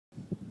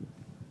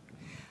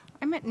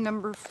I'm at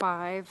number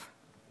 5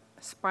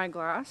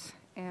 Spyglass,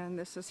 and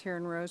this is here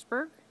in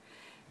Roseburg.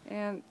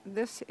 And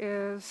this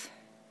is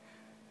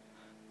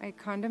a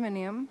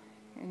condominium,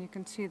 and you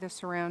can see the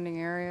surrounding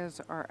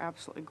areas are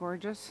absolutely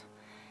gorgeous.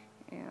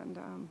 And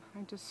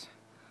I just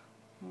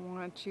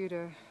want you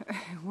to,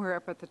 we're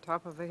up at the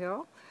top of a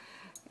hill,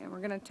 and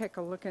we're going to take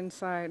a look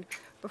inside.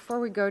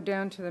 Before we go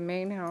down to the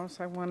main house,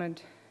 I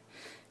wanted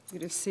you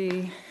to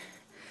see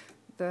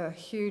the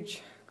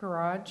huge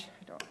garage.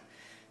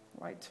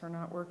 Lights are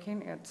not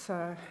working. It's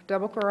a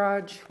double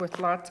garage with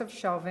lots of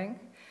shelving,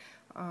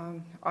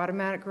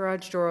 automatic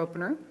garage door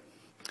opener.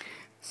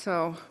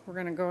 So we're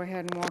going to go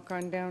ahead and walk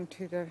on down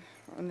to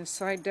the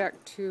side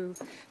deck to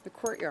the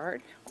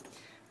courtyard.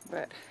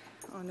 But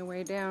on the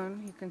way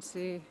down, you can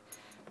see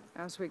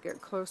as we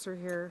get closer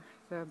here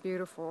the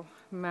beautiful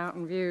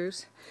mountain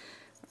views.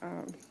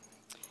 And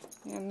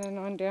then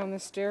on down the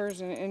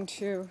stairs and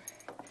into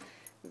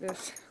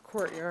this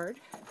courtyard,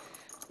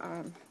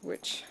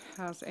 which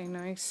has a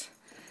nice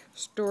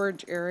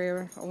storage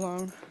area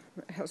along,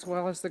 as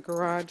well as the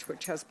garage,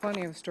 which has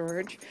plenty of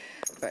storage.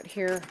 But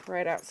here,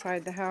 right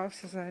outside the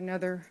house, is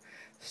another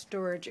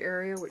storage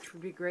area, which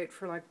would be great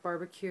for like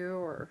barbecue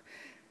or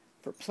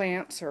for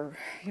plants, or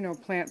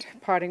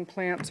potting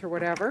plants or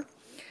whatever.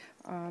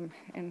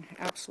 And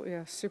absolutely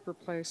a super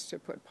place to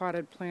put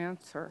potted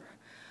plants or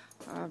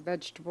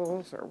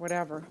vegetables or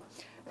whatever.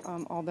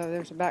 Although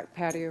there's a back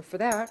patio for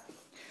that.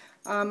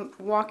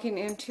 Walking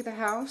into the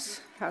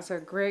house has a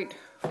great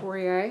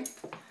foyer,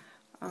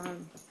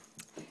 and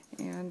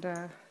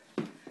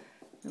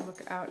you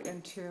look out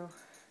into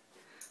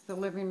the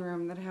living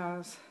room that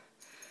has,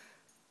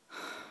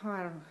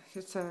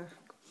 it's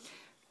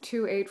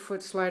two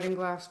 8-foot sliding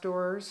glass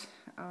doors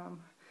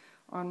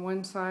on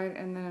one side,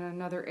 and then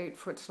another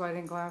 8-foot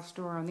sliding glass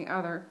door on the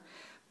other.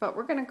 But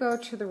we're going to go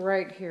to the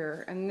right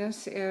here, and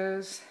this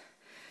is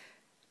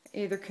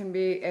either can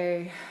be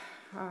a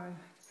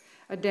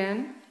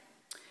den.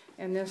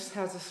 And this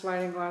has a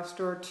sliding glass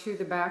door to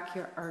the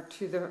backyard, or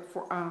to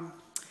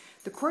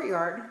the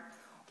courtyard,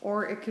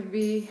 or it could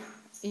be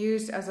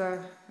used as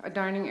a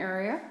dining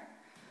area,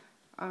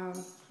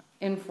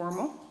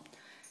 informal,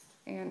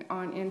 and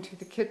on into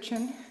the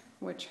kitchen,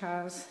 which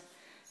has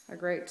a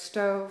great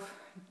stove,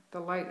 the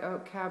light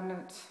oak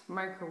cabinets,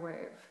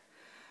 microwave,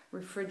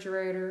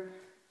 refrigerator,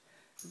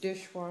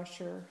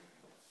 dishwasher,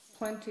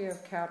 plenty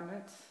of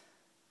cabinets,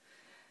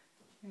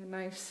 a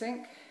nice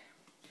sink,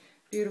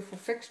 beautiful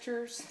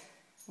fixtures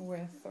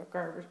with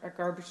a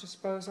garbage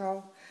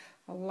disposal,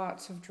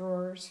 lots of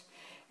drawers.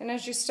 And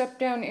as you step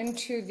down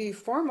into the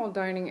formal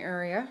dining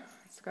area,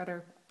 it's got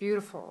a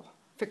beautiful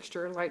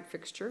fixture, light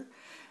fixture.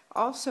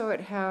 Also,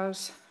 it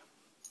has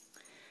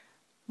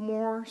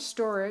more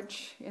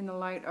storage in the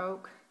light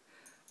oak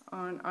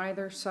on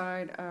either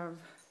side of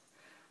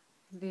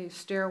the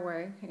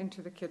stairway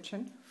into the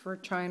kitchen for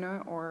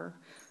china or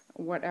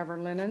whatever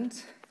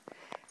linens.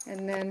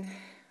 And then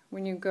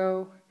when you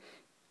go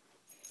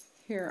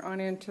here on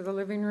into the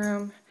living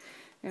room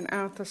and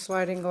out the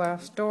sliding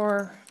glass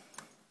door,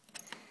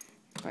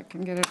 if I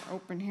can get it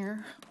open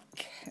here.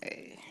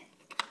 Okay.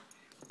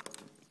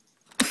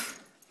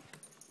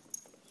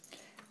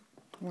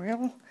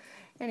 Well,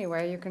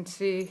 anyway, you can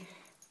see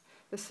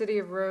the city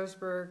of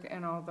Roseburg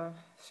and all the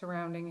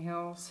surrounding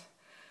hills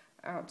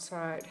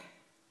outside,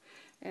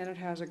 and it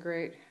has a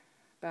great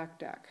back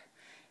deck.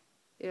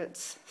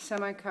 It's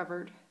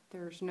semi-covered.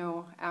 There's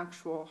no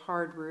actual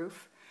hard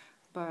roof,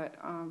 but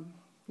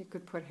you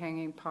could put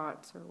hanging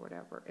pots or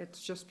whatever.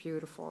 It's just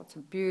beautiful. It's a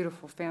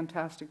beautiful,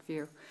 fantastic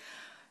view.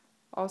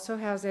 Also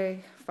has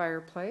a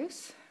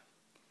fireplace,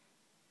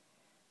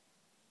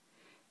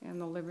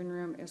 and the living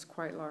room is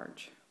quite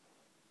large.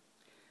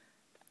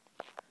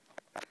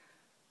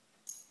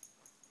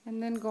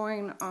 And then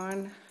going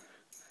on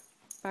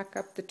back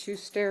up the 2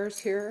 stairs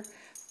here,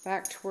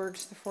 back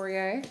towards the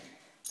foyer,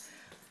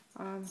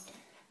 and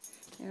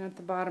at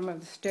the bottom of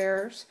the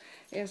stairs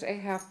is a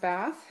half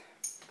bath.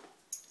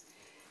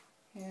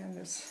 And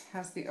this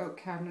has the oak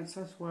cabinets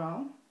as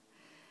well.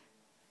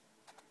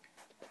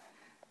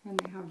 And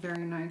they have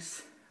very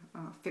nice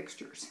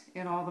fixtures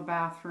in all the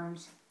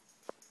bathrooms.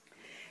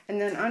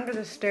 And then under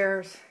the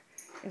stairs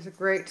is a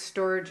great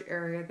storage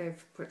area.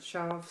 They've put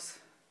shelves.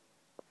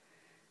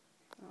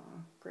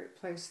 Great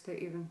place to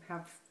even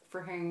have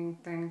for hanging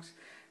things.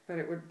 But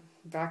it would,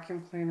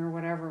 vacuum cleaner,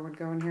 whatever, would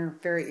go in here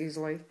very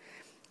easily.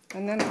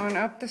 And then on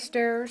up the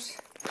stairs,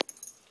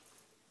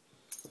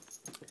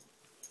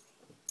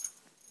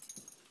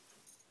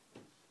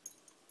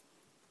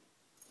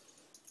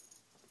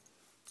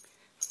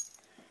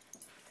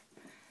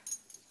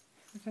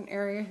 an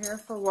area here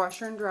for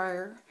washer and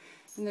dryer,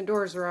 and the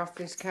doors are off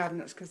these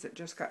cabinets because it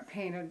just got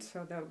painted,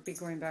 so they'll be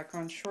going back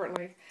on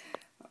shortly.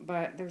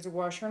 But there's a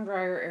washer and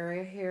dryer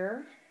area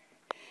here,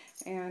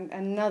 and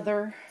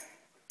another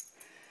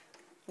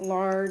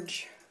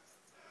large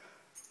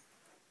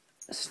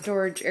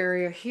storage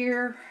area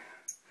here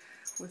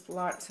with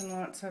lots and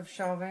lots of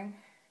shelving,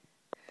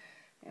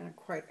 and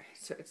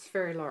so it's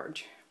very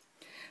large.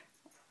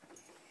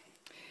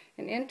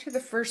 and into the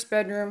first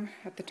bedroom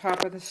at the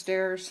top of the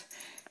stairs.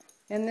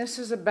 And this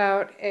is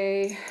about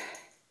a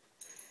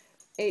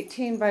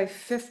 18 by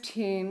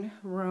 15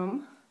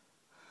 room.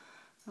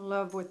 I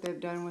love what they've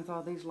done with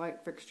all these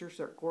light fixtures.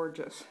 They're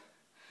gorgeous.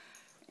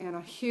 And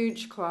a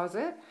huge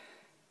closet.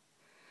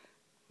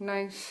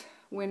 Nice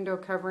window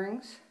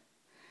coverings.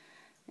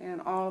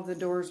 And all the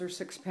doors are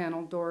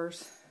 6-panel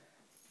doors.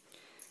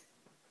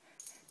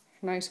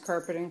 Nice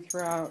carpeting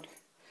throughout.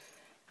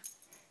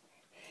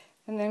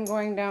 And then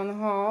going down the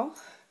hall,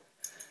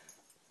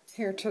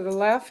 here to the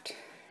left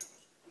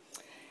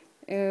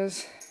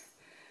is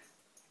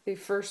the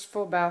first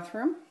full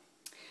bathroom.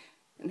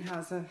 It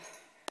has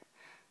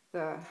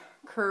the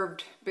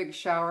curved big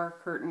shower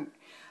curtain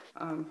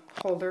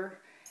holder,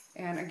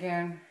 and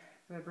again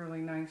the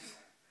really nice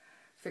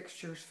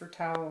fixtures for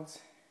towels,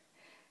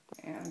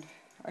 and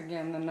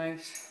again the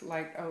nice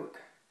light oak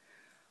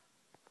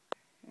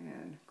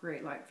and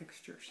great light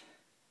fixtures.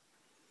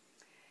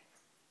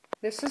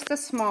 This is the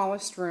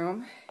smallest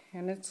room,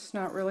 and it's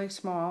not really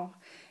small.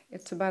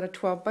 It's about a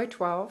 12 by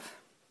 12,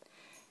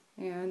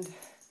 and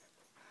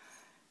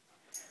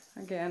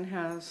again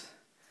has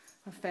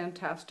a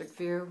fantastic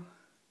view.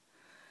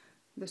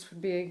 This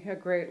would be a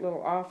great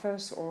little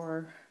office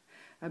or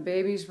a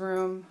baby's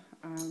room.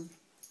 And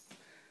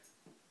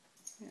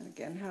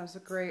again has a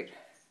great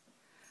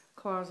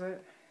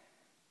closet.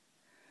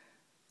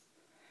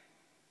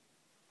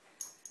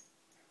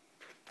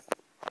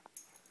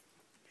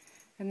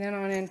 And then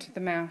on into the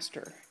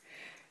master.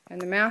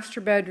 And the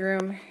master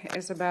bedroom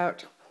is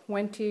about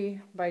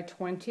 20 by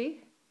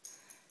 20.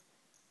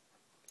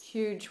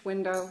 Huge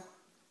window.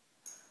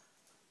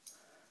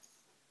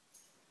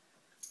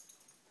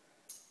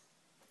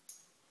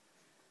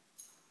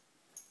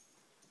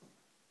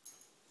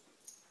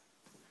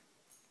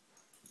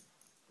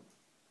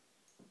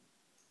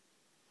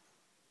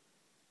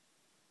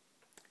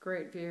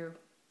 Great view.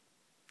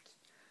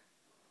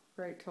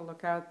 Great to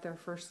look out there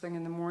first thing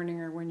in the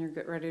morning or when you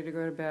get ready to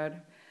go to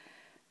bed.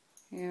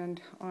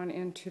 And on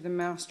into the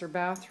master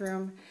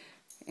bathroom,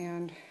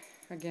 and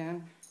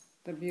again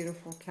the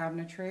beautiful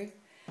cabinetry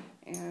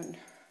and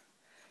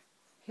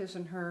his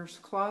and hers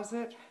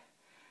closet.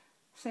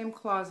 Same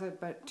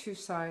closet but two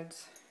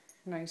sides.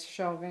 Nice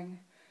shelving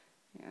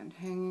and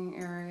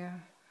hanging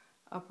area,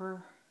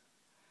 upper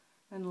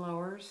and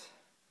lowers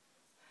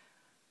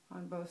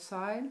on both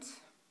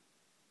sides.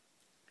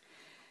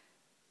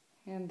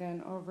 And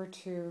then over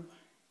to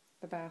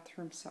the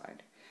bathroom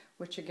side,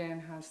 which again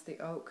has the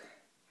oak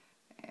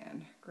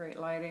and great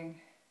lighting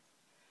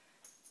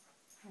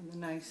and the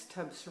nice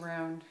tub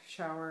surround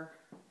shower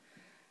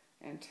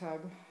and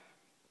tub.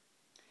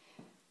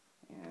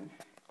 And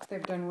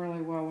they've done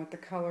really well with the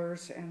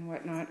colors and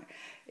whatnot.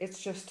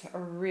 It's just a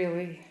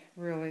really,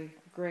 really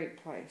great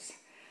place.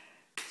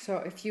 So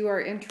if you are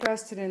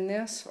interested in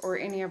this or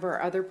any of our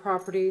other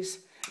properties,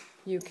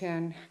 you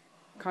can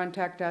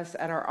contact us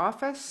at our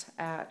office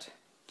at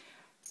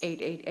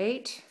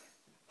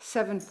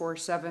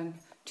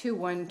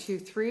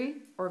 888-747-2123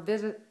 or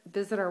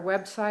visit our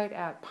website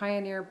at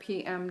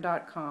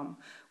pioneerpm.com.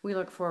 We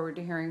look forward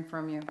to hearing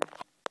from you.